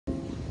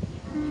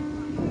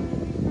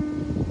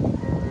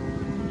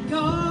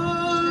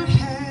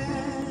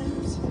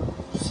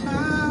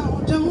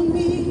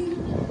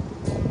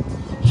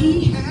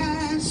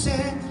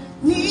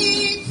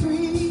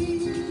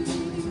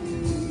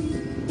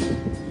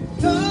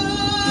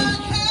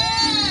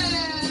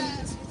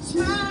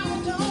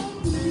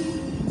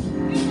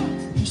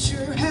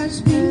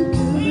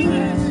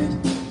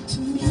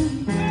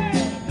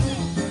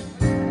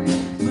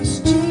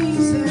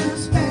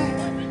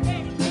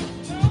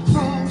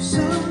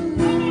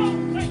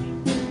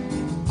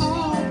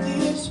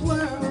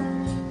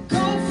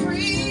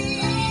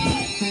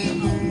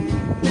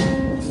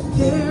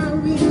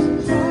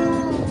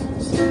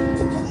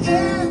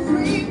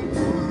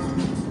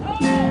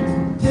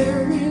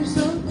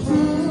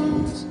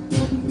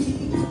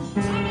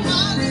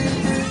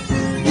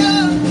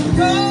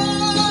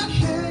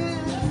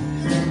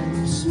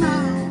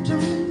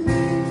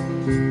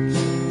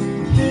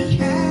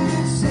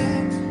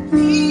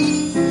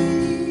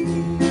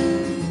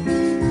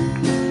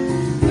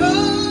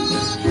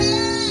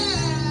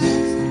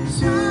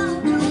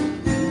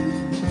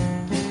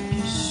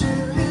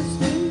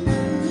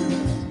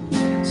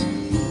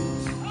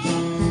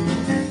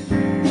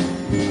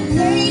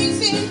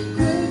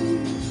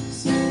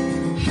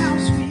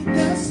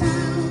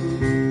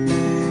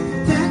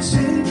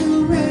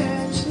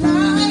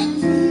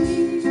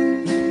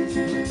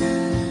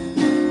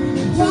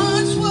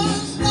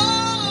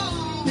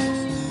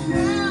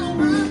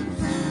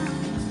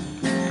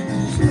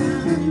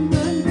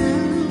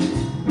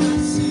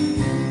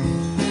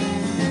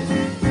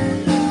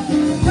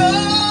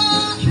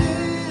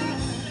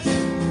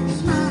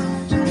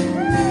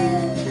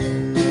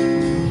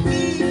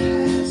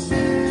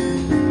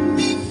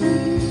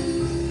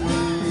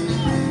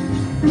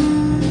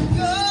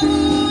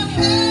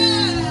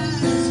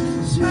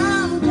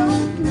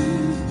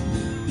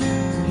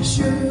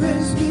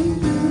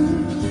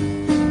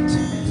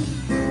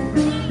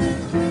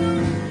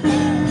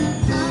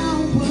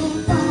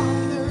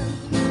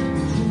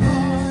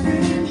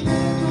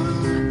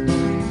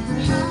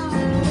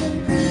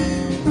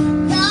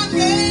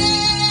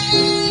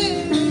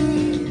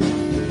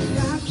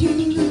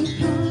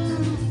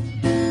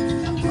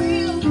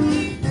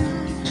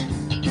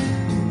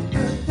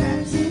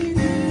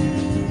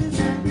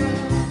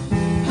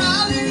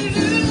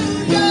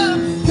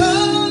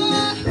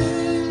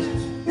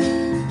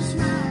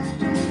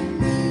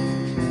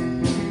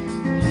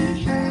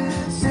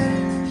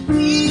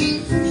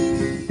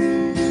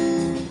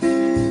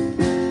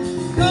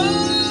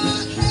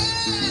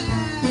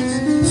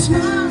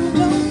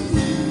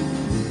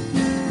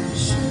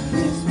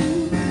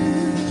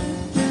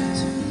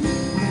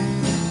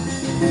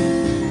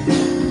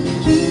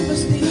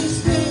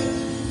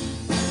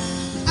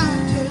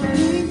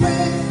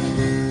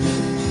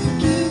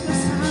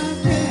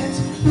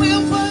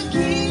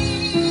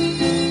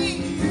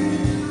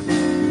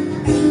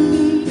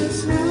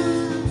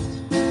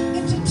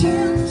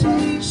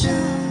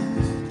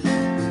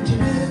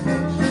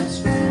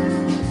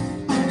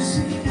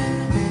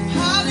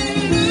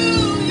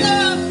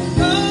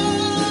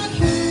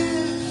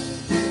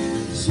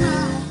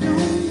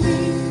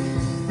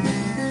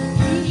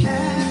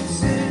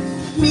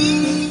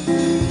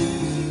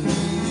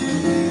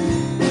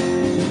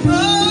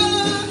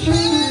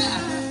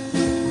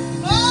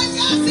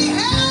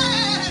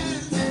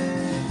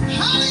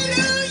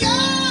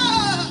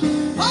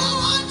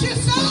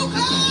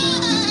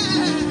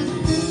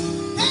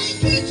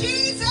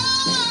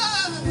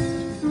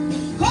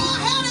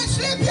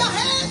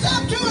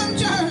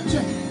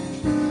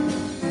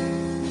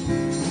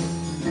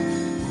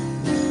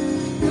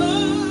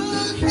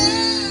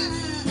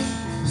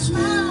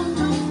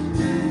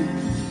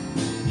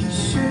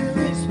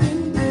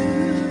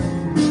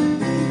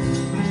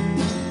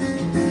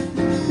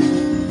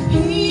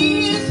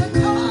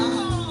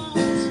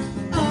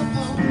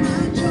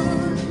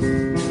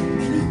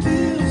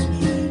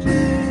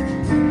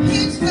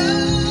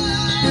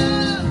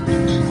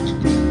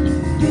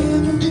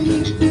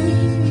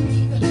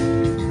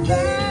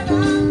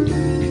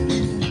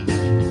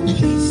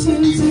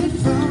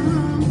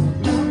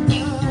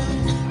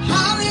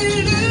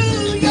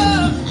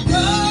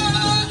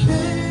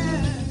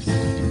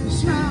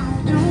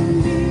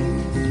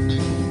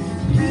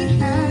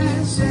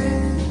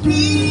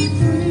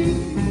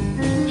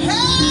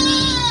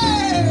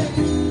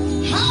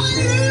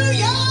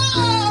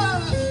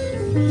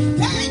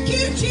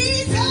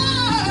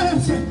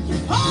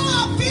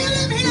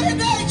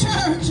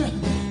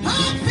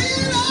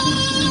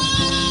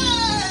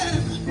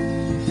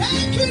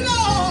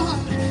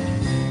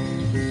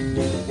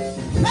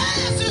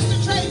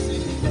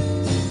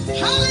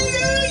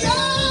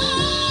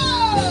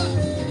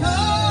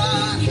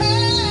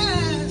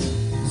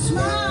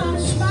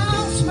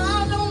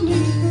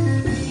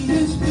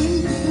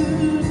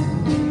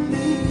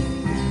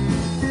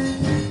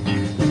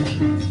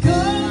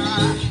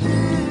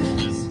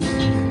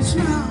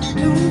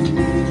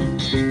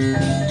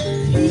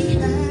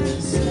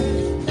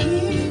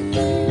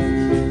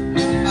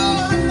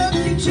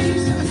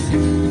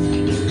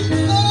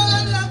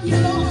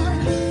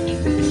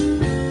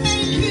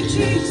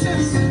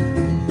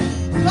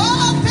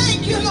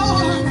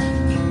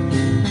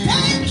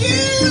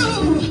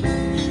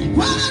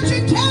Why don't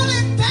you tell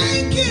him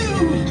thank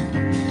you?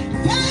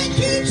 Thank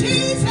you,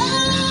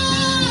 Jesus.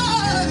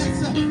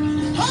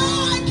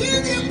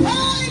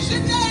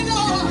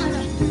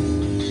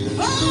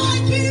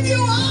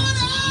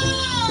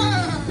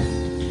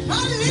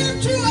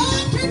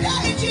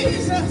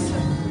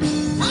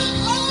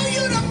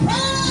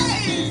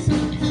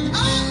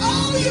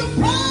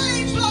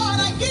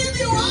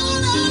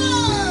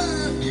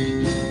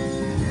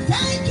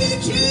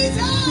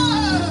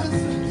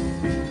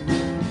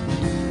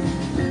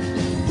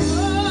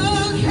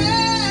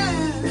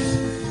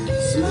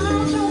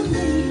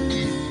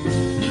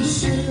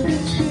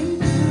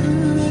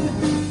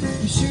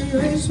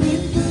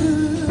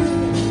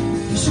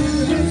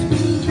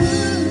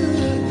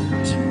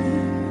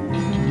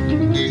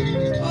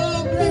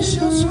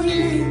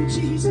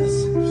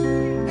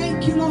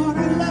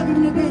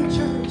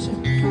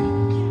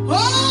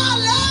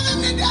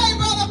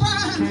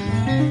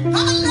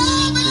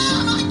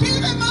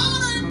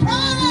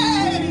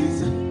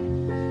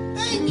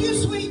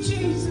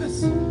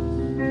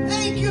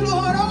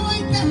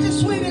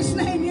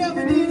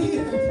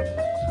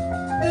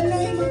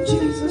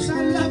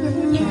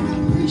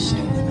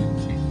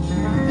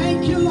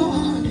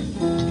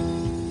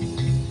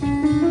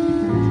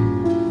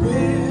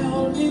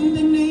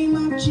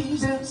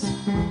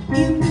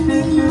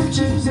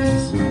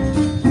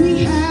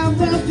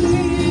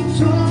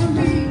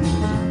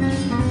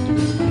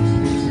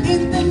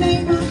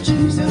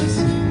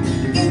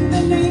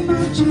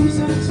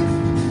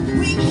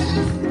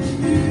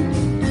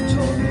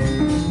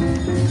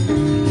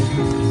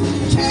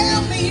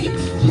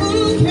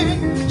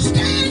 can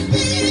stand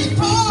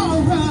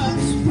before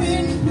us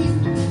when we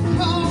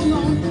call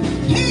on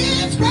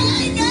His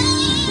great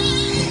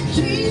name?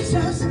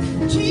 Jesus,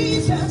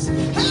 Jesus,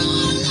 how I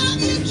love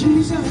you,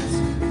 Jesus.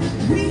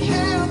 We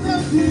have the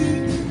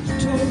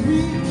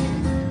victory.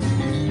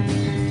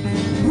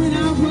 When I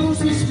rose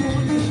this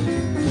morning,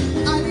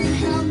 I didn't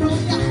have no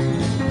doubt,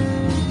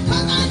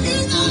 'cause I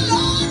knew the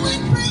Lord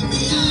would bring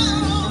me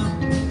out.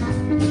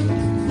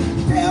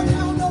 Fell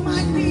down on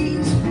my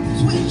knees,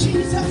 sweet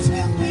Jesus,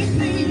 help me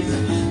please.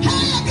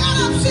 Hey, I got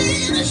up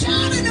singing and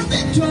shouting a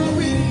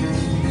victory.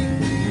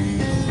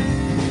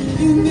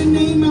 In the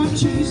name of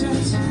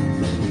Jesus,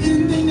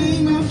 in the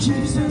name of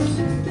Jesus,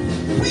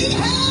 we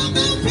have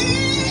the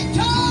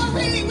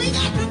victory. We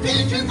got the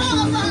victory,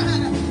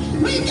 brother.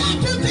 We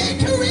got the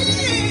victory.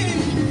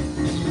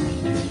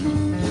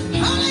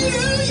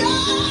 Hallelujah.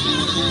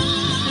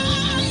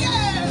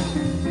 Yeah.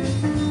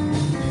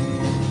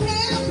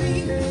 Tell me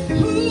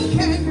who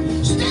can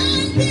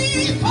stand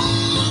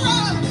before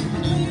us.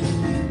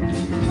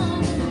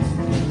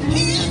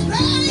 His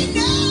great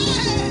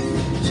name.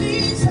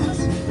 Jesus,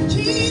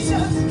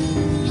 Jesus.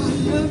 I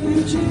love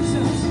you,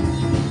 Jesus.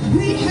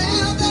 We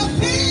have the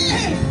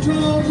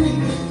victory.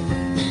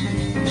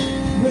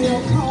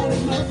 Well, call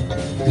him up,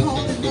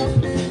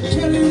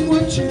 tell him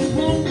what you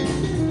want.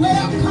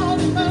 Well, call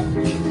him up,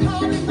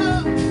 tell him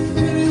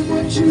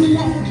what you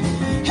want.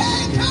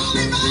 Hey, call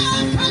him up,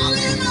 tell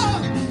him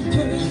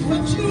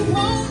what you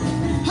want.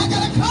 I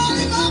gotta call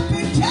him up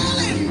and tell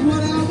him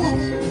what I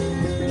want.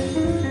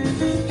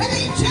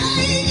 Hey,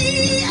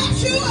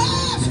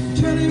 J-E-S-U-S,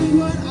 tell him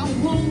what I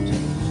want.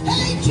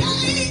 Hey,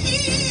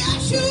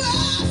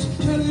 J-E-S-U-S,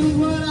 tell him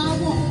what I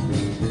want.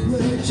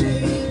 Well,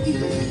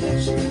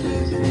 J-E-S-U-S,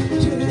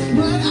 tell him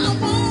what I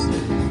want.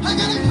 I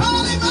gotta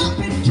call him up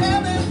and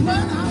tell him what I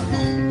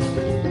want.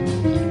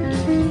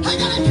 I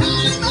gotta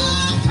call him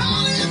up,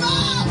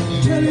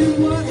 tell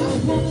him what I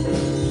want.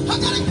 I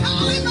gotta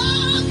call him up,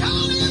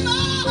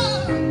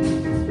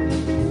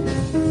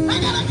 I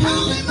gotta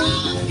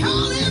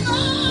call him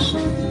up.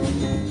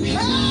 Hey,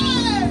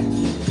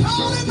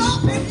 call him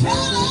up and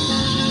tell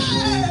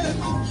him.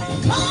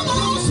 Come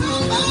on,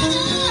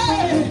 somebody.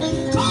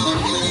 Go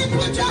ahead and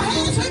put your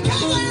hands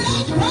together and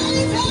let's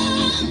praise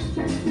him.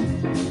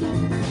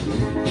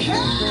 Hey.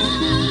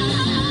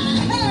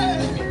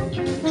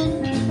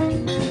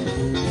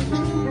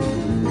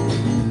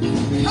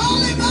 Call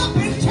him up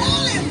and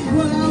tell him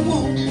what I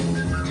want.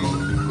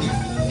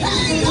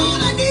 Hey,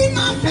 Lord, I need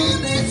my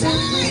family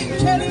saved.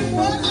 Tell him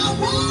what I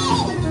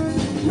want.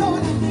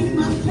 Lord, I need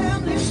my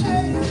family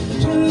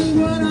saved. Tell him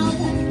what I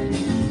want.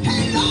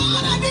 Hey,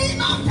 Lord, I need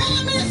my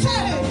family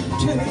saved.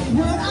 Tell him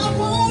what I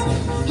want.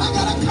 I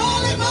gotta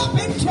call him up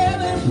and tell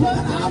him what I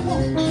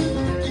want.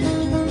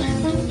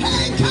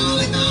 Hey, call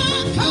him up.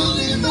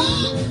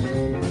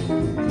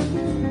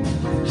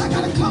 I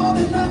gotta call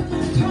him up.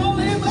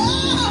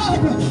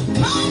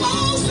 Come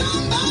on,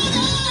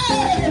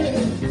 somebody.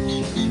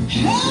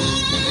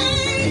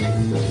 Hey,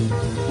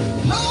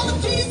 call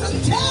Jesus,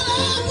 tell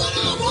him what I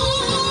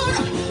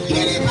want.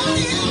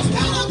 Anybody else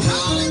gotta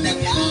call him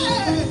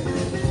today?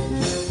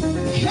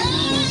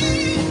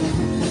 Hey,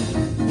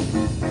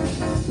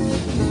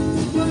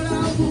 what I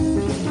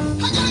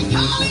want. I gotta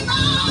call him up.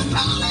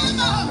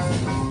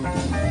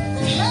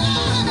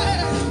 Hey,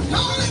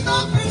 call him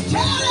up and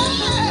tell him.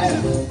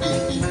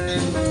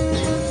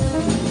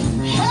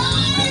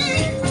 Hey,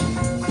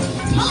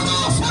 come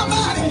on,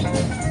 somebody.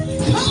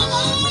 Come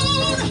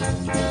on.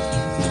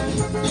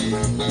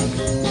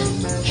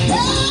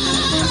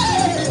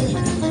 Hey,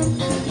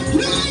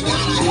 you ain't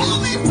gotta have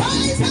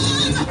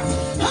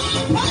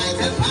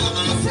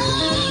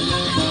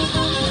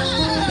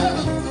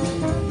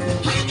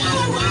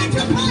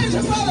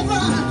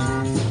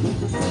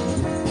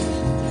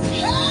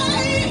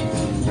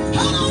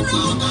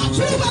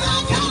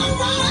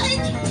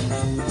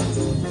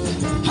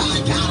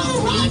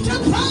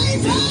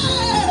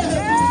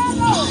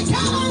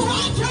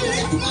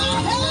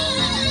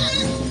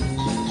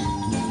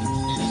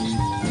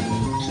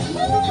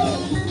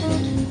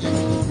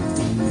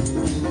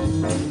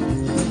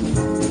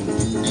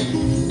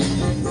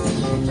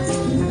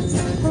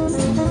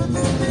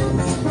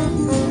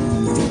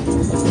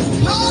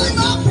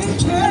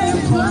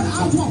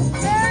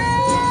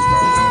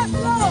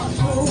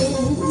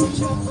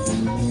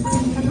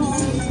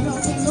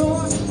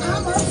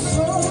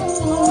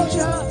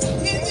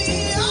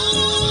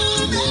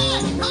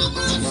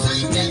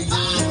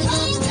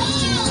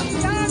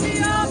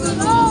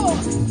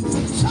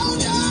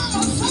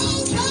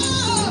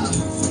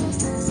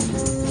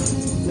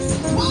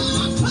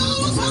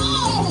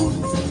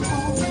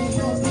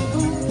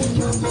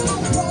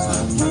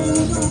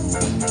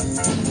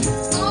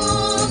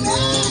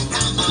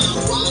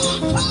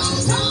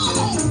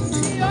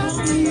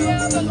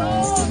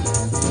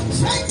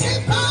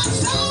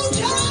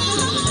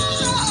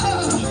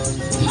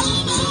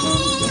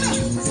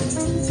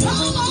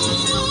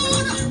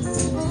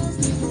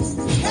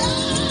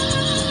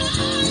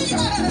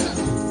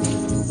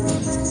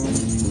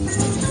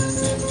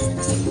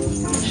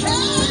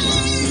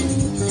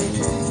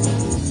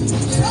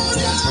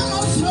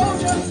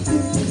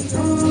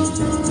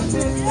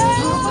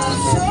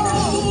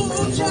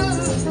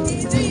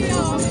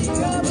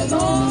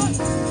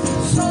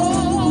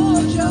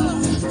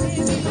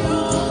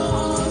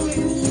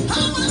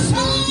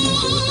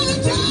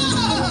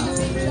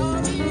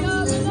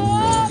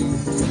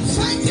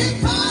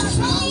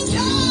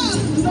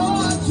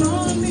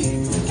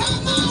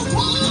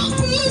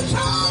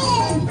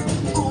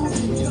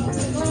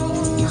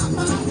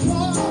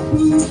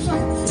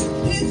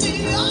In the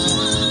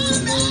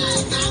army,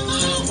 got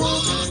my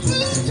war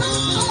boots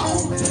on.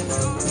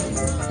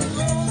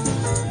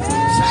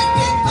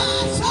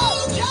 Sanctified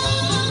soldier.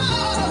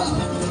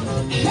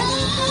 Hey,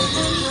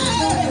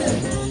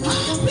 I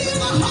feel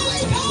the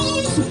Holy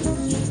Ghost.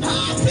 I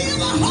feel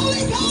the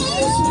Holy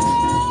Ghost.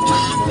 I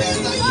feel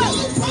the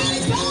yoke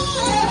breaker.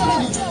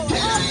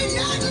 There ain't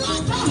nothing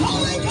like the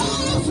Holy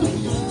Ghost.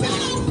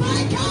 That'll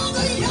break all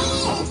the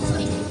yokes.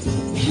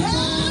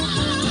 Hey,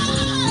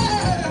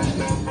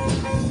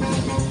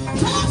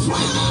 that's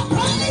why I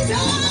praise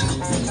Him.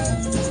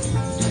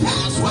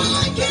 That's why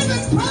I give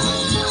Him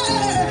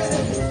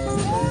praise.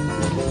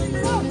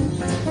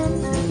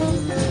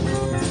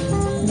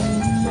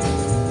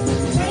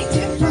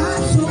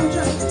 Sanctified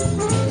soldier.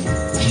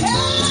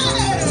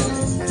 Hey,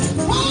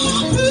 war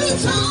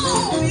boots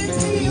on in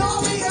the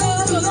army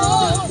of the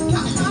Lord.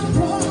 Got my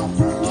war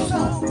boots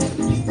on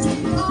in the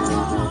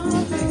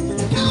army.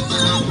 Got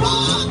my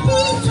war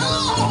boots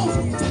on,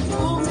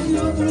 army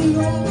of the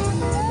Lord.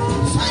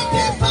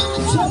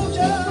 Sanctified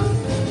soldier,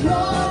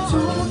 Lord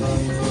told me.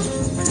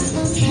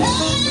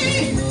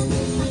 Hey,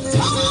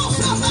 come on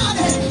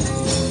somebody,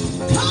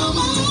 come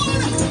on,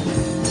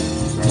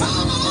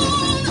 come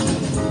on.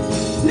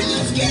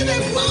 Let's give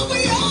Him what we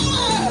owe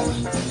Him.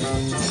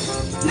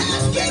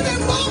 Let's give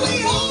Him what we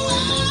owe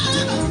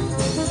Him.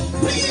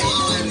 We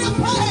owe Him the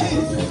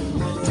praise.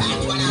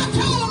 That's what I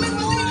told Him in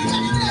the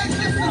leading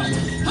meditation.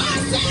 I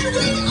said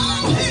we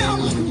owe Him.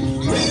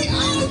 We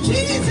owe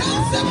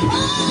Jesus the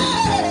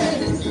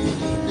praise.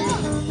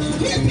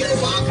 If you're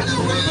walking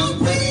around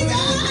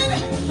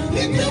breathing,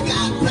 if you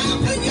got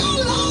breath in your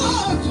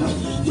lungs,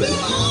 you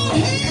owe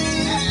Him.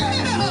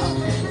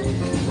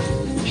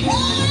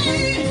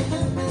 Hey.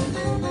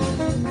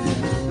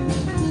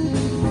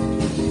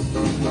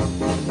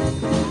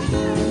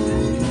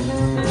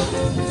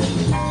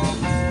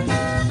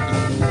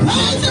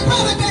 Praise Him,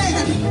 Brother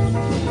Dan.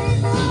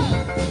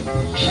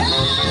 Hey.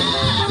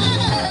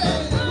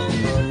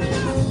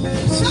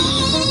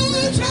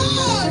 Soldier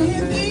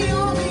in the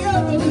army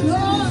of the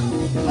Lord.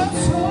 A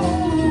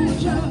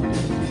soldier.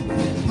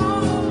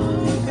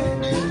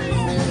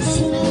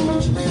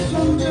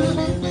 Soldier,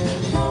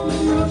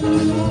 army of the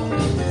Lord.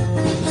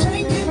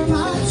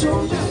 Sanctified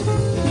soldier.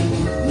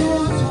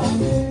 Lord told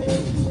me.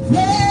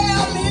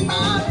 Well, in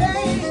my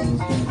veins,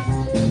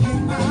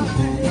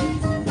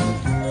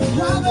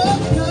 while the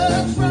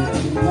blood's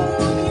running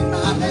warm in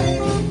my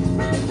veins,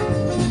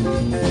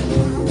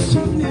 I'm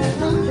sitting there,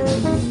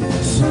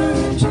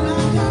 serving till I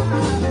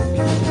die.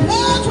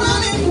 Blood's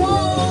running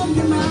warm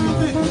in my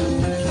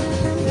veins,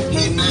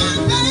 in my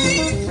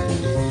veins,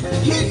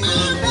 in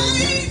my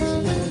veins,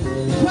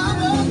 while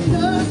the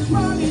blood's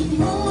running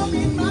warm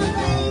in my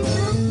veins.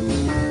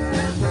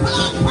 Well,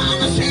 I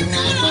promised Him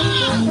that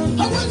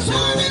I would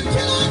serve Him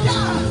till I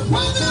die,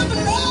 while the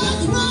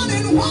blood's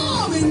running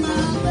warm in my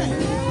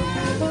veins.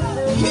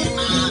 In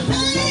my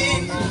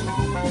veins,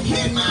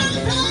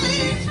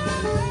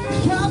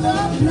 while the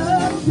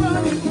blood's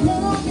running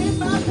warm in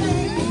my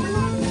veins.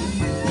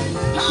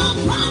 I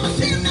promised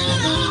Him that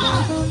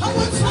I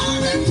would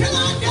serve Him till I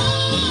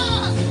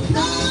die.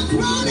 Blood's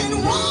running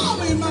warm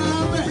in my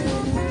veins.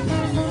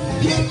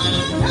 In my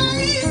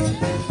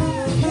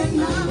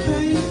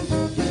veins,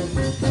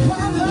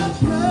 while the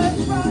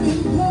blood's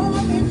running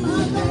warm in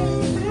my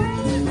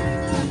veins.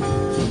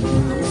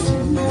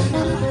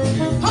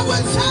 I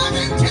would serve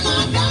Him till I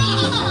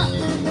die.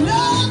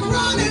 Blood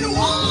running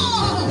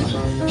warm.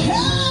 Hey,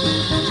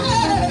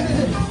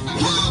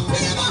 I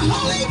feel the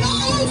Holy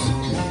Ghost.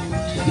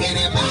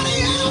 Anybody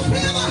else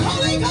feel the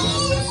Holy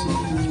Ghost?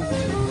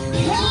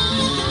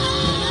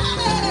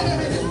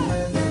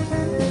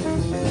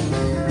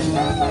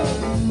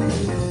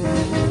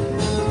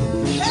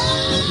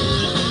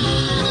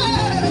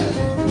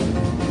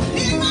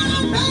 In my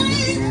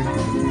veins,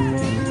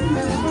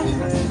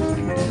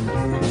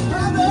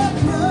 while the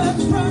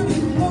blood's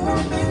running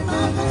warm in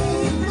my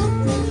veins.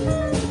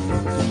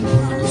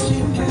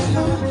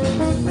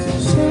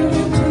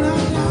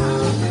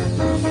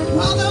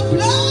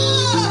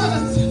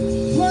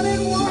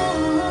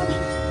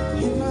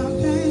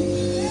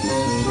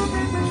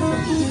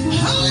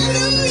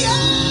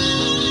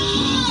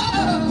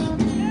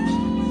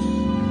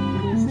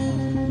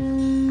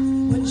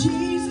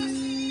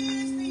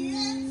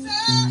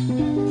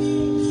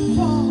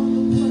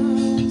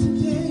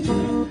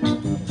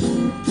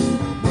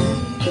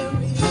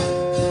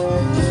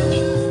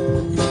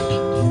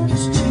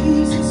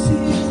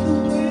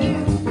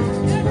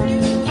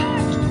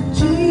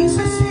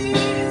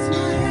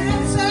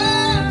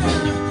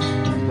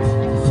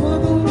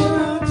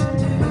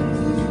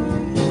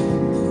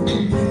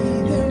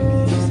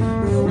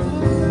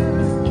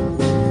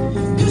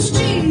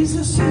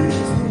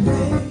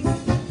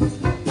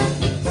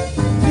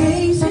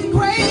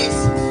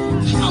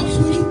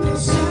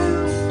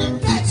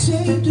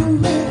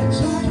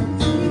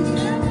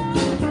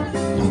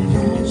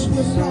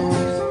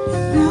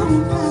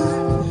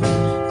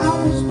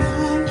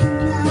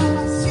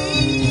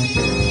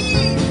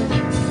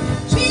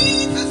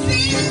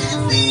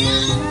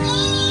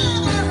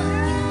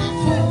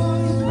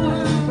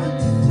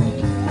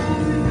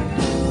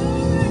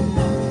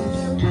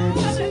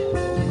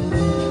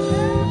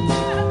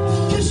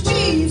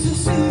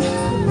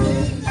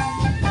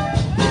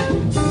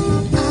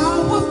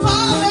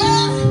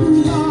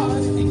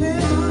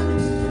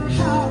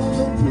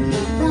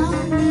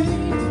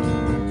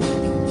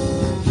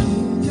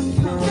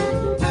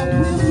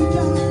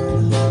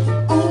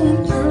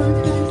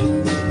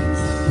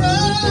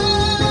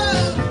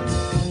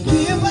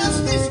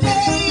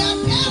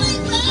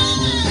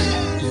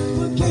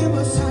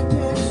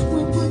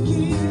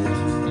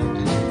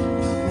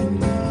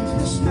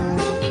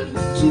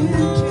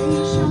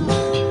 temptation.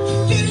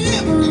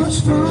 Deliver us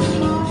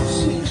from all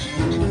sin.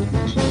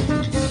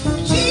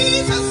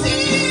 Jesus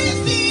is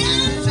the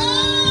answer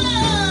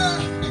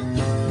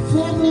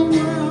for the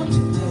world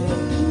today.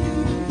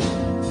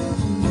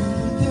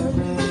 There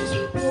is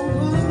no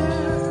other,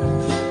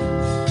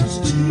 'cause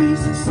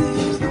Jesus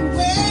is the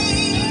way.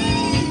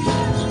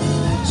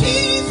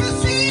 Jesus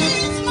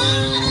is my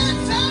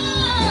answer.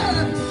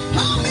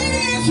 How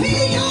many is he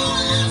your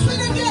answer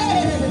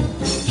today?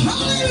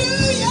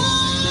 Hallelujah.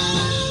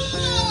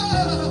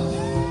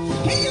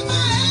 He's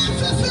my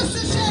answer,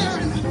 Sister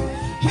Sharon.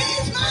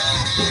 He's my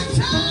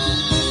answer.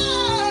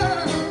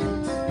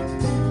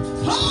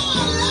 Oh,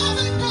 I love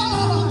it,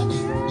 God.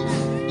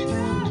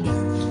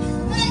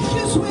 Thank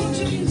you, sweet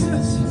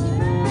Jesus.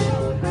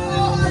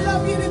 Oh, I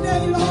love you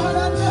today, Lord. I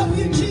love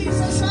you,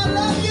 Jesus. I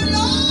love you,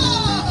 Lord.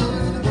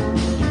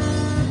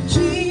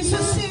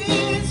 Jesus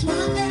is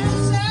my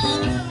answer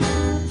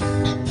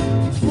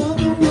for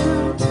the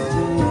world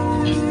today.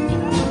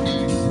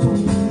 For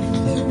me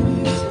there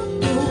is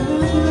no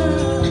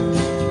other,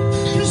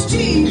 'cause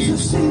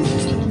Jesus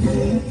is the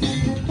way.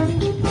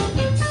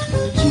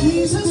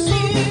 Jesus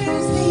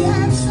is the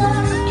answer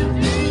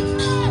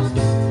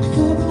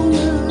for the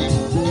world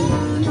today.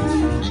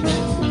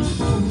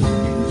 For me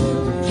there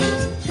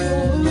is no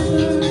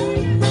other,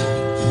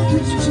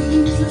 'cause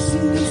Jesus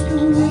is the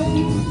way.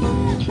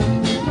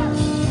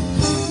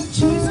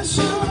 Jesus,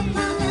 you're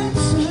my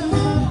answer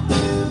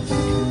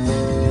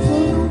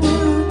for the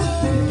world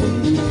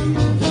today.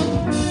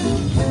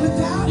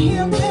 Without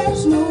him,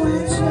 there's no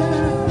answer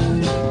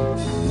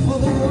for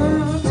the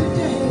world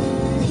today.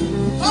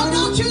 Oh,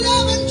 don't you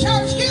love him,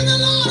 church? Give the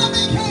Lord a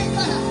big hand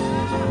clap.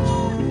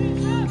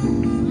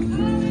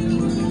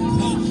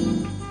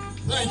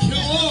 Thank you,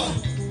 Lord.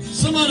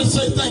 Somebody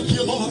say, thank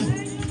you, Lord.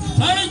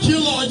 Thank you,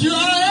 Lord. You're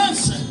our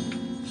answer.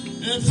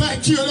 In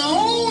fact, you're the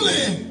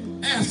only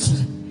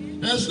answer.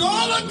 There's no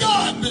other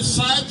God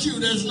besides you.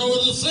 There's no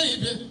other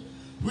Savior.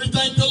 We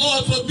thank the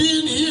Lord for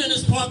being here in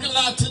this parking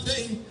lot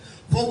today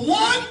for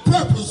one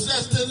purpose,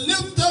 that's to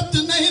lift up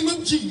the name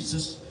of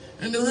Jesus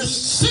and to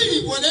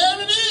receive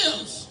whatever it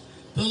is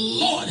the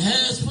Lord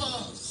has for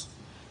us.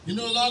 You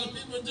know, a lot of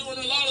people are doing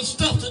a lot of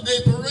stuff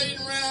today, parading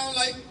around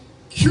like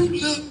cute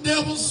little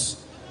devils.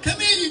 Come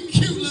here, you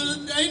cute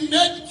little, ain't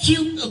nothing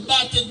cute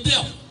about the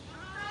devil.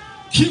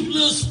 Cute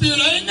little spirit,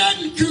 ain't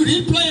nothing cute.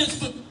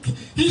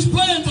 He's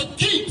playing for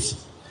keeps.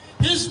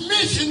 His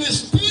mission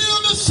is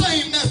still the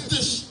same. That's to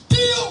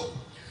steal,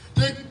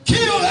 to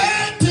kill,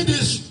 and to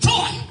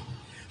destroy.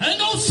 Ain't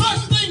no such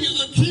thing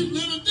as a cute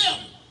little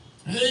devil.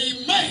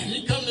 Amen.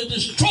 He come to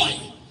destroy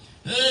you.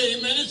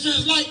 Amen. It's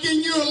just like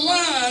getting you a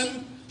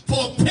lion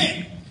for a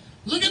pet.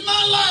 Look at my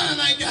lion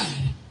I got.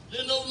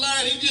 There's no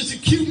lion. He's just a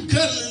cute and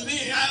cuddling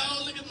thing.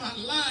 Oh, look at my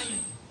lion.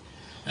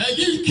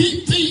 You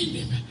keep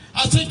feeding him.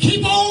 I said,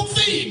 keep on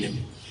feeding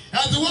him.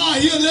 After a while,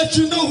 he'll let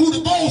you know who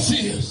the boss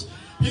is.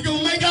 He's going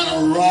to make out a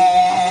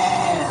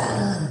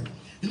roar.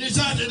 And he's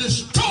out to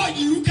destroy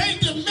you. You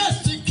can't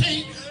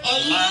domesticate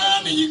a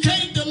lion, and you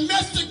can't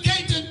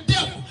domesticate the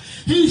devil.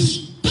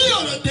 He's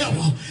still the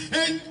devil.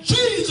 And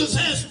Jesus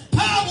has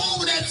power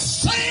over that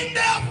same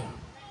devil.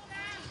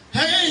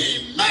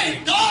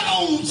 Amen. God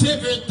owns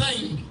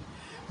everything.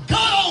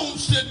 God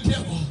owns the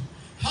devil.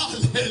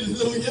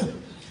 Hallelujah.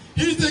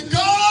 He's the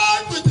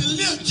God with the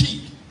little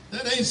cheek.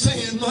 That ain't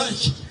saying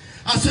much.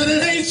 I said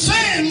it ain't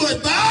saying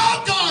much, but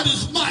our God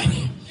is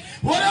mighty.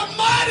 What a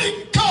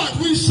mighty God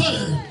we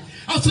serve.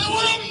 I said,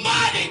 what a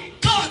mighty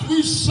God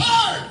we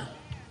serve.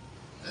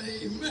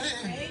 Amen.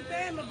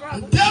 Amen, my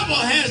brother. The devil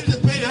has to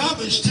pay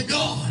homage to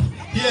God.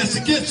 He has to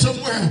get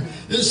somewhere.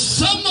 There's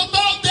something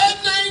about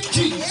that name,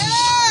 Jesus,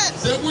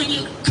 yes, that when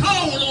you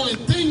call on it,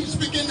 things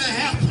begin to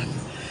happen.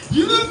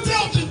 You done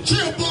felt the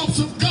chill bumps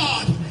of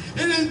God.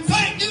 And in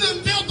fact, you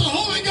done felt the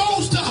Holy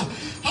Ghost.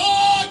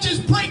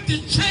 Just break the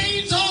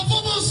chains off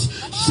of us.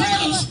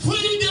 Set us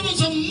free. Give us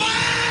a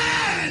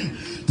mind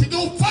to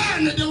go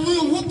find the devil.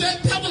 We'll whoop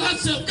that devil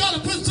ourselves. God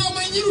will put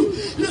something in you.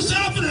 You say,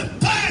 I'm going to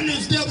find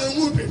this devil and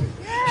whoop him.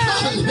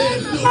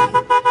 Hallelujah.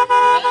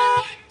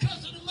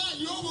 Cussing him out.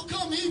 You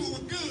overcome evil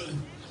with good.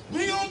 We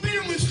ain't going to beat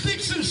him with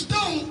sticks and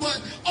stones,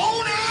 but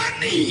on our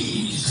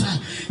knees.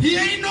 He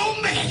ain't no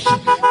match. Call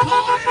it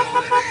on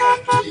the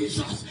name of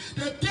Jesus.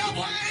 The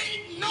devil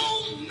ain't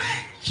no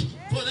match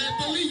for that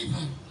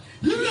believer.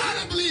 You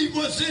gotta believe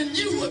what's in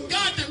you, what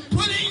God done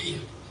put in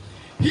you.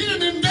 He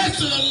done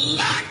invested a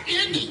lot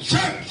in the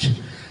church.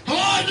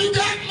 Oh, you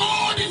got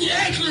more than you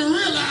actually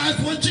realize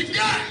what you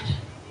got.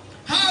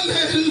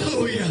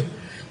 Hallelujah.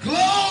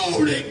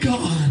 Glory to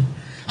God.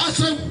 I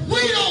said,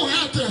 we don't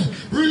have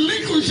to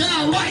relinquish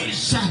our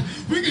rights.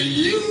 We can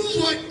use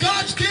what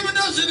God's given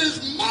us, and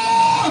it's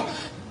more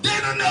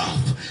than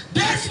enough.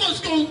 That's what's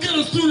going to get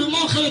us through the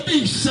mark of the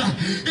beast,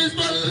 is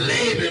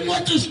believing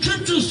what the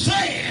scripture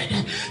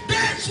said.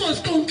 That's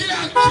what's going to get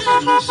our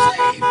children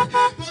saved.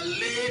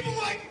 Believing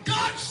what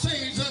God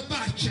says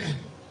about you.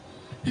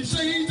 He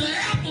said he's the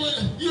apple,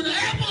 you're the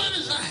apple in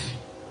his eye.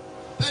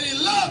 That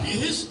he loves you.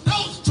 His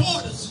thoughts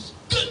toward us is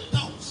good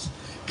thoughts.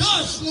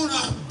 God's want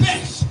our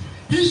best.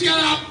 He's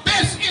got our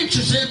best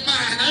interest in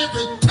mind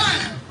every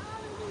time.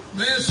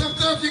 Man, some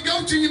stuff you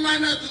go to, you might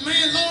not,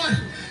 man,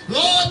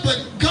 Lord,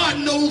 but God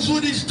knows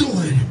what he's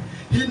doing.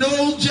 He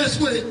knows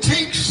just what it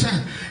takes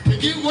to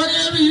get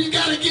whatever he's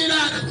got to get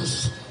out of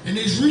us. And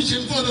he's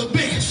reaching for the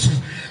best.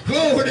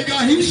 Glory to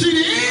God. He see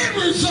the end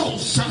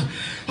results.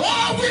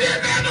 Oh, we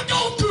didn't have to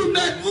go through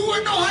nothing. We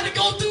wouldn't know how to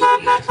go through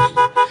nothing.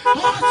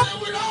 Oh, I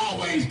said we'd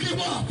always give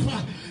up.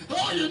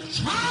 Oh, your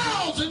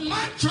trials and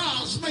my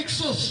trials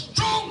makes us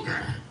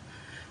stronger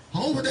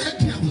over that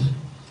devil.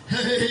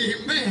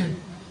 Amen.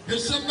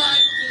 It's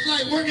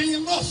like working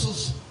your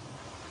muscles.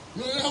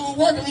 You know,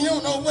 working, you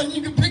don't know when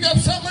you can pick up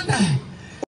something or not.